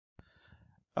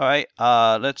All right,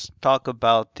 let's talk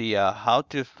about the how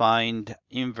to find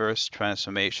inverse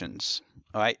transformations.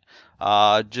 All right,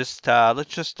 let's just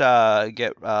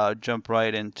get jump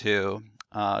right into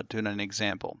doing an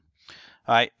example.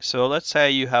 All right, so let's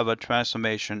say you have a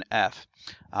transformation f.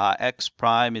 X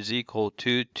prime is equal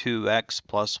to 2x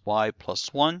plus y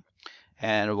plus 1,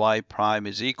 and y prime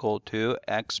is equal to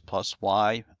x plus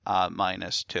y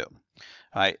minus 2.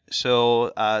 All right,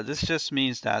 so this just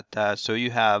means that so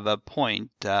you have a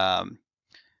point.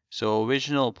 So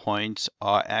original points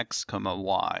are x comma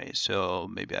y. So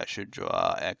maybe I should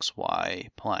draw xy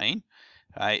plane.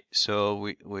 All right,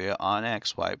 so we're on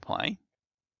xy plane.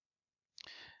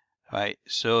 All right,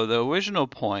 so the original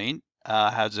point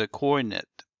has a coordinate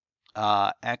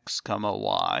x comma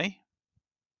y.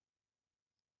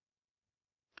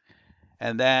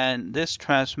 And then this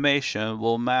transformation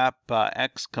will map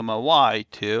x comma y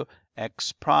to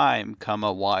x prime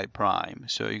comma y prime.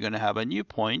 So you're going to have a new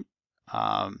point.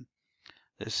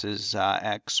 This is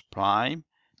x prime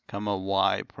comma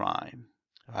y prime,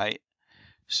 right?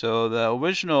 So the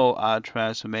original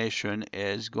transformation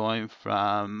is going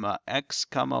from x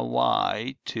comma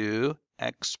y to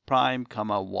x prime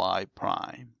comma y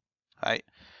prime, right?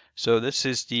 So this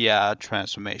is the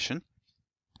transformation.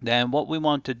 Then what we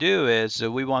want to do is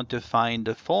we want to find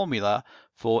the formula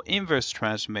for inverse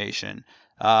transformation,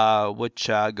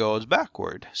 which goes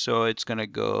backward. So it's going to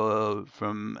go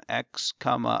from x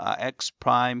comma x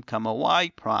prime comma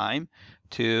y prime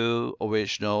to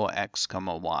original x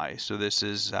comma y. So this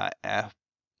is f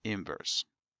inverse.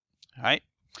 All right.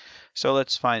 So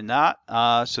let's find that.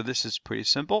 So this is pretty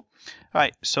simple. All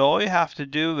right, so all you have to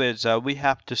do is we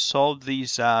have to solve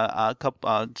these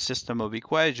system of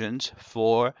equations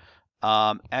for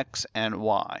x and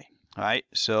y. All right,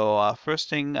 so first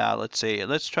thing,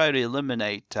 let's try to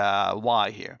eliminate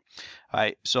y here. All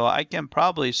right, so I can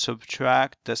probably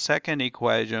subtract the second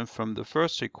equation from the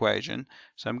first equation.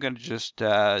 So I'm going to just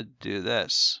do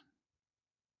this.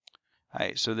 All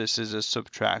right, so this is a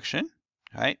subtraction.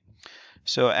 All right.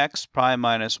 So x prime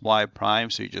minus y prime,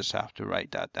 so you just have to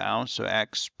write that down. So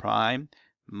x prime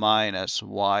minus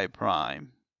y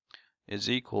prime is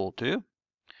equal to, all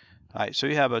right, so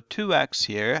you have a 2x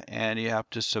here, and you have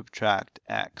to subtract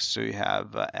x. So you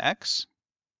have x,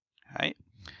 right?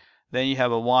 Then you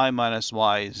have a y minus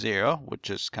y 0,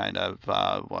 which is kind of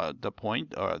the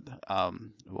point or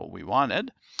what we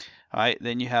wanted. All right,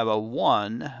 then you have a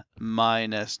 1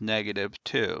 minus negative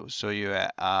 2. So you're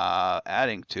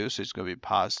adding 2, so it's going to be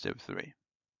positive 3.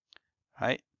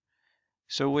 Right?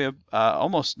 So we're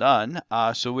almost done.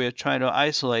 So we're trying to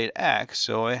isolate x.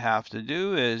 So all I have to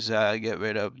do is get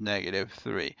rid of negative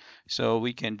 3. So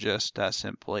we can just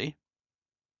simply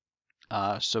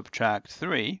subtract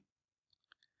 3.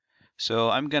 So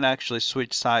I'm going to actually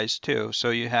switch sides too.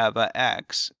 So you have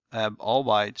x all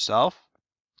by itself.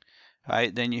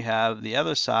 Right? Then you have the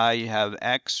other side, you have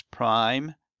x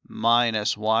prime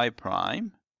minus y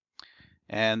prime.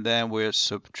 And then we're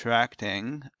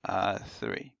subtracting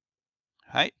 3.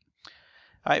 Right?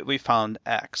 All right, we found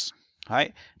x. All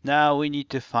right, now we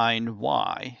need to find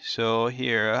y. So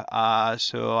here,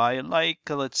 so I like,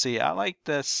 let's see, I like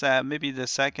this, maybe the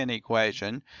second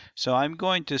equation. So I'm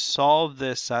going to solve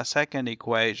this second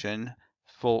equation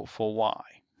for y.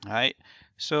 All right,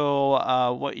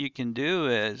 so what you can do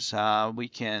is we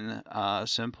can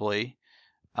simply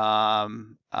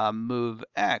move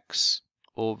x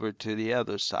over to the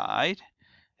other side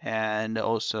and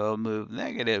also move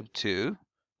negative 2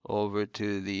 over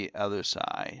to the other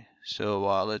side. So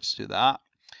let's do that.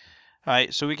 All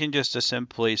right, so we can just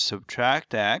simply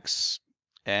subtract x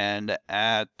and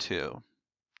add 2. All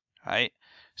right,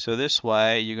 so this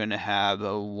way you're going to have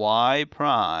a y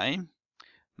prime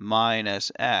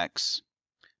minus x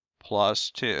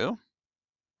plus 2.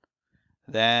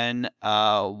 Then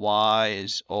y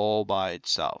is all by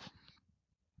itself.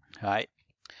 All right.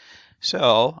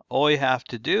 So all we have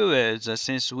to do is,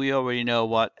 since we already know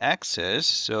what x is,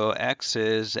 so x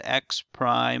is x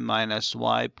prime minus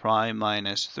y prime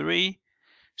minus 3.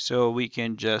 So we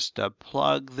can just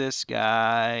plug this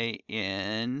guy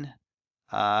in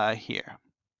here.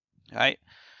 All right.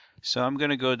 So I'm going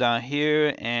to go down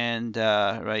here and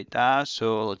write that.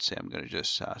 So let's say I'm going to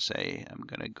just say I'm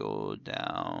going to go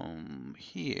down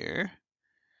here.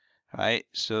 All right.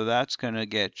 So that's going to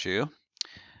get you.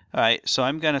 All right, so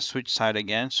I'm going to switch side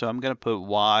again. So I'm going to put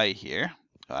y here.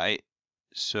 All right,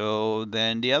 so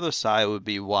then the other side would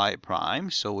be y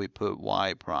prime. So we put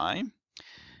y prime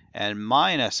and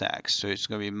minus x. So it's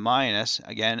going to be minus,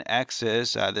 again, x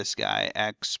is this guy,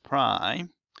 x prime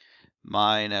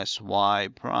minus y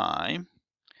prime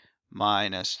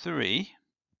minus 3.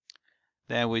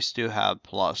 then we still have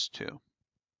plus 2. All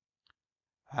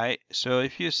right, so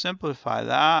if you simplify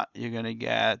that, you're going to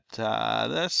get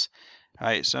this. All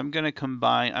right, so I'm going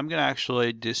to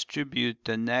actually distribute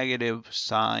the negative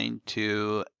sign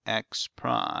to x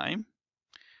prime.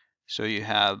 So you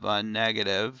have a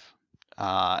negative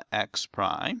x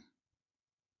prime.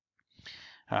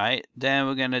 All right, then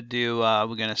we're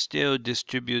gonna still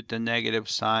distribute the negative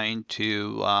sign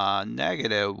to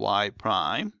negative y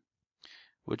prime,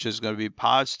 which is going to be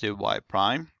positive y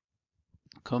prime,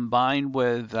 combined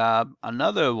with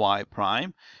another y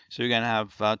prime. So you're going to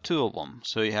have 2 of them.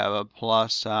 So you have a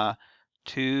plus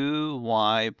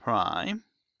 2y prime.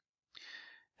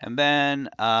 And then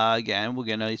again, we're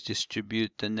going to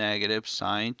distribute the negative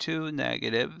sign to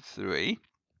negative 3.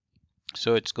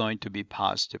 So it's going to be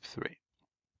positive 3.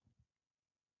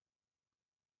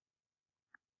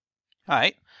 All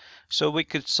right, so we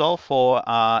could solve for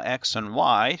x and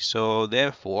y. So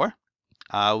therefore,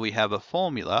 we have a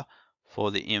formula for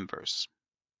the inverse.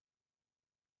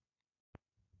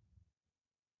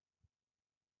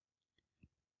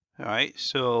 All right,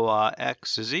 so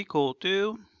x is equal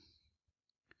to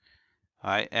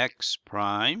x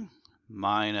prime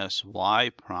minus y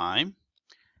prime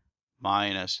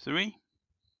minus 3.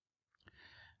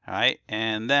 All right,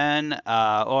 and then,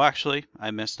 oh, actually,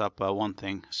 I messed up one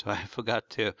thing, so I forgot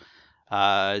to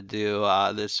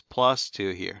do this plus 2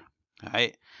 here. All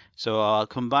right, so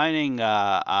combining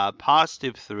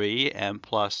positive 3 and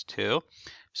plus 2,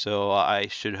 so I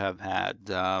should have had,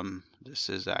 this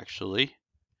is actually,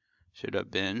 should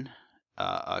have been,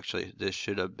 actually, this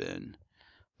should have been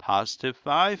positive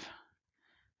 5.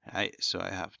 All right, so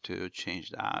I have to change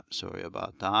that. Sorry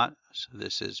about that. So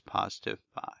this is positive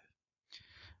 5.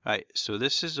 All right, so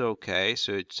this is okay.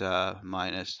 So it's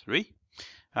minus 3.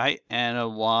 All right,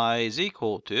 and y is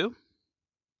equal to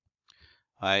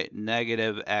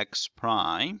negative x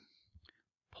prime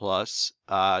plus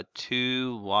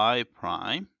 2y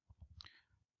prime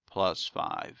plus 5.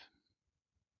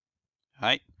 All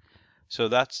right, so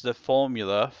that's the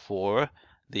formula for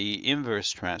the inverse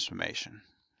transformation.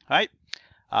 All right,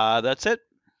 that's it.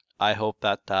 I hope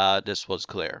that this was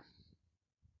clear.